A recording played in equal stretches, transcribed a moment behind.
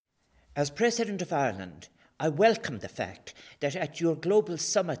As President of Ireland, I welcome the fact that at your global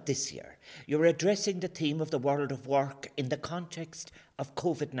summit this year, you're addressing the theme of the world of work in the context of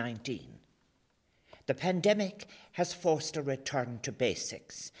COVID-19. The pandemic has forced a return to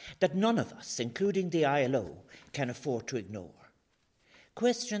basics that none of us, including the ILO, can afford to ignore.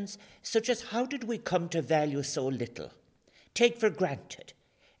 Questions such as how did we come to value so little, take for granted,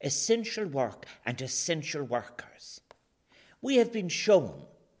 essential work and essential workers. We have been shown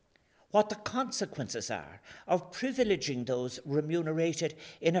what the consequences are of privileging those remunerated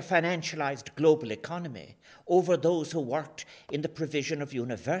in a financialised global economy over those who worked in the provision of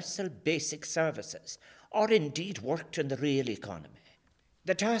universal basic services, or indeed worked in the real economy.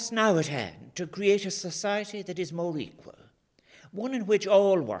 The task now at hand to create a society that is more equal, one in which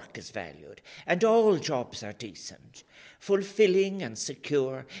all work is valued and all jobs are decent, fulfilling and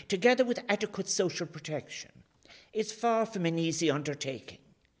secure, together with adequate social protection, is far from an easy undertaking,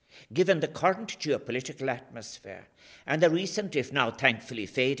 given the current geopolitical atmosphere and the recent, if now thankfully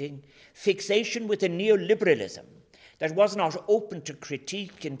fading, fixation with a neoliberalism that was not open to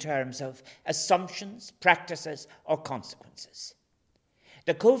critique in terms of assumptions, practices, or consequences.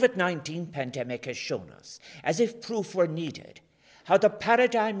 The COVID-19 pandemic has shown us, as if proof were needed, how the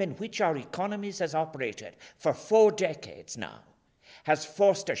paradigm in which our economies has operated for 4 decades now has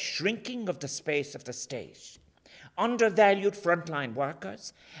forced a shrinking of the space of the state, undervalued frontline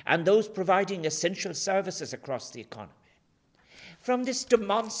workers, and those providing essential services across the economy. From this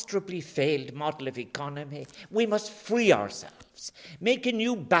demonstrably failed model of economy, we must free ourselves, make a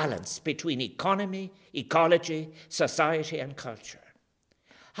new balance between economy, ecology, society, and culture.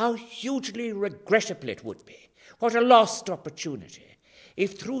 How hugely regrettable it would be, what a lost opportunity,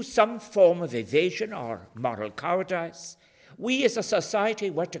 if through some form of evasion or moral cowardice, we as a society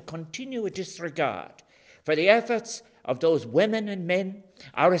were to continue a disregard for the efforts of those women and men,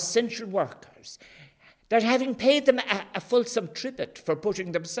 our essential workers, that having paid them a fulsome tribute for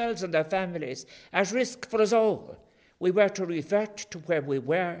putting themselves and their families at risk for us all, we were to revert to where we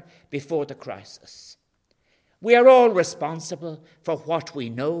were before the crisis. We are all responsible for what we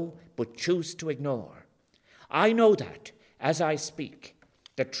know but choose to ignore. I know that, as I speak,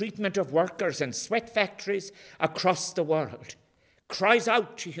 the treatment of workers in sweat factories across the world cries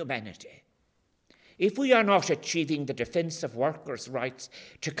out to humanity. If we are not achieving the defence of workers' rights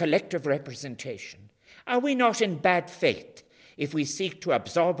to collective representation, are we not in bad faith if we seek to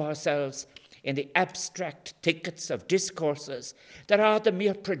absorb ourselves in the abstract thickets of discourses that are the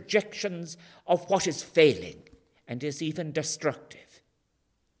mere projections of what is failing and is even destructive?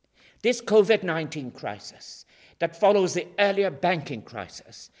 This COVID-19 crisis that follows the earlier banking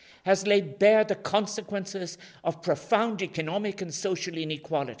crisis has laid bare the consequences of profound economic and social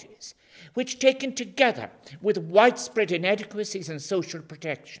inequalities, which, taken together with widespread inadequacies in social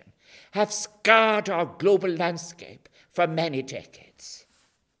protection, have scarred our global landscape for many decades.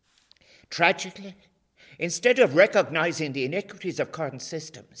 Tragically, instead of recognising the inequities of current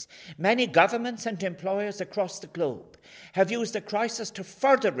systems, many governments and employers across the globe have used the crisis to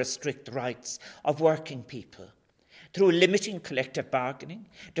further restrict the rights of working people, through limiting collective bargaining,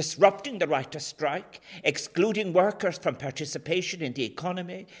 disrupting the right to strike, excluding workers from participation in the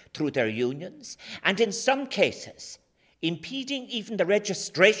economy through their unions, and in some cases, impeding even the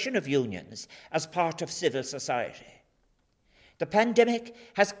registration of unions as part of civil society. The pandemic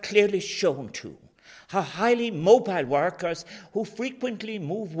has clearly shown, too, how highly mobile workers who frequently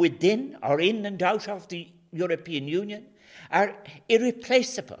move within or in and out of the European Union are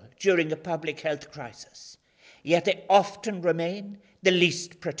irreplaceable during a public health crisis, yet they often remain the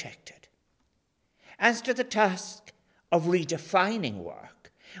least protected. As to the task of redefining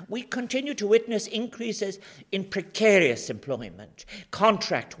work, we continue to witness increases in precarious employment,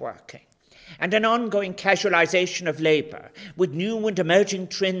 contract working, and an ongoing casualisation of labour, with new and emerging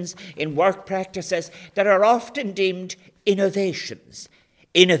trends in work practices that are often deemed innovations.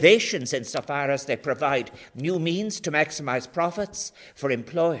 Innovations insofar as they provide new means to maximise profits for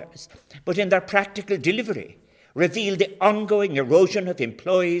employers, but in their practical delivery reveal the ongoing erosion of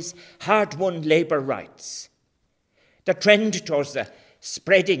employees' hard-won labour rights. The trend towards the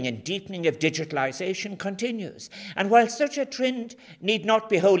spreading and deepening of digitalisation continues, and while such a trend need not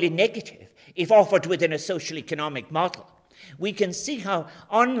be wholly negative if offered within a social economic model, we can see how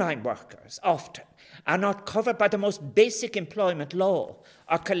online workers often are not covered by the most basic employment law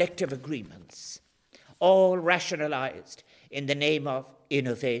or collective agreements, all rationalised in the name of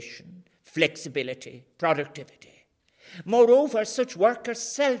innovation, flexibility, productivity. Moreover, such workers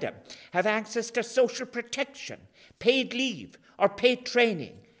seldom have access to social protection, paid leave, or paid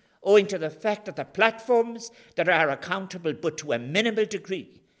training, owing to the fact that the platforms that are accountable but to a minimal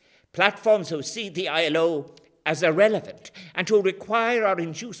degree Platforms who see the ILO as irrelevant and who require or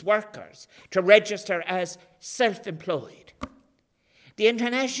induce workers to register as self-employed. The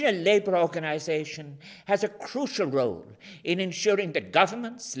International Labour Organization has a crucial role in ensuring that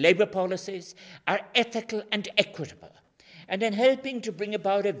governments' labour policies are ethical and equitable, and in helping to bring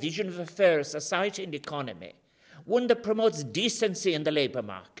about a vision of a fairer society and economy, one that promotes decency in the labour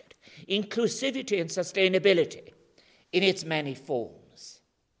market, inclusivity and sustainability in its many forms.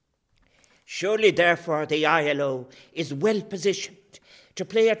 Surely, therefore, the ILO is well positioned to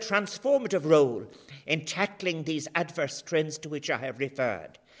play a transformative role in tackling these adverse trends to which I have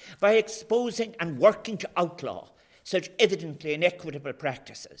referred, by exposing and working to outlaw such evidently inequitable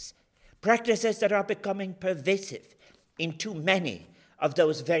practices that are becoming pervasive in too many of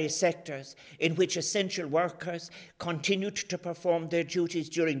those very sectors in which essential workers continued to perform their duties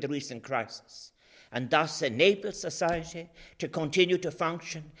during the recent crisis, and thus enable society to continue to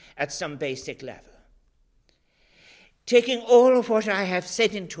function at some basic level. Taking all of what I have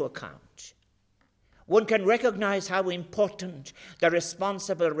said into account, one can recognize how important the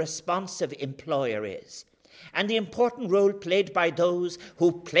responsible, responsive employer is, and the important role played by those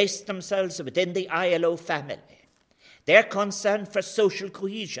who place themselves within the ILO family. Their concern for social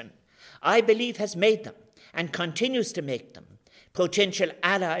cohesion, I believe, has made them, and continues to make them, potential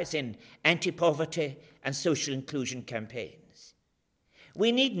allies in anti-poverty and social inclusion campaigns.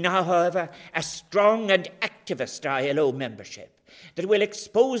 We need now, however, a strong and activist ILO membership that will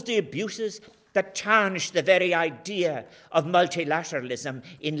expose the abuses that tarnish the very idea of multilateralism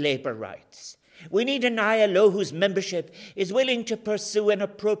in labour rights. We need an ILO whose membership is willing to pursue an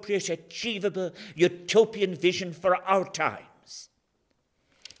appropriate, achievable, utopian vision for our times.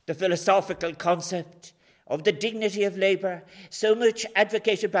 The philosophical concept of the dignity of labour, so much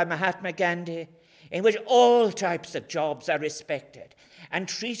advocated by Mahatma Gandhi, in which all types of jobs are respected and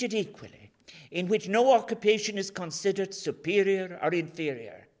treated equally, in which no occupation is considered superior or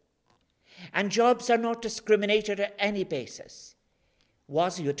inferior, and jobs are not discriminated on any basis,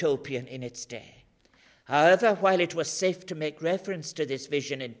 was utopian in its day. However, while it was safe to make reference to this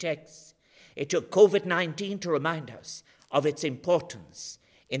vision in texts, it took COVID-19 to remind us of its importance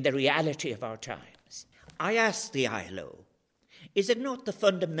in the reality of our times. I ask the ILO, is it not the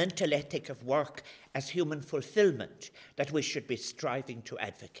fundamental ethic of work as human fulfillment that we should be striving to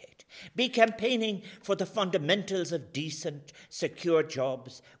advocate? Be campaigning for the fundamentals of decent, secure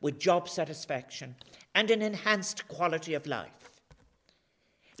jobs with job satisfaction and an enhanced quality of life.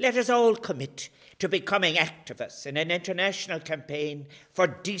 Let us all commit to becoming activists in an international campaign for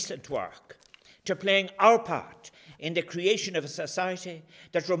decent work, to playing our part in the creation of a society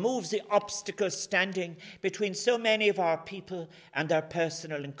that removes the obstacles standing between so many of our people and their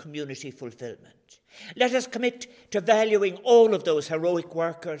personal and community fulfillment. Let us commit to valuing all of those heroic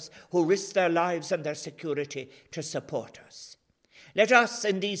workers who risk their lives and their security to support us. Let us,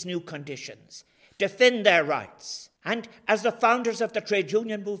 in these new conditions, defend their rights, and as the founders of the trade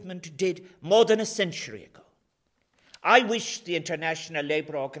union movement did more than a century ago. I wish the International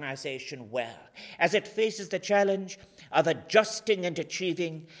Labour Organization well as it faces the challenge of adjusting and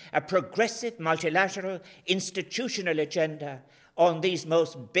achieving a progressive multilateral institutional agenda on these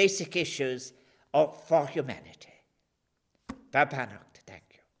most basic issues for humanity. Babhanak.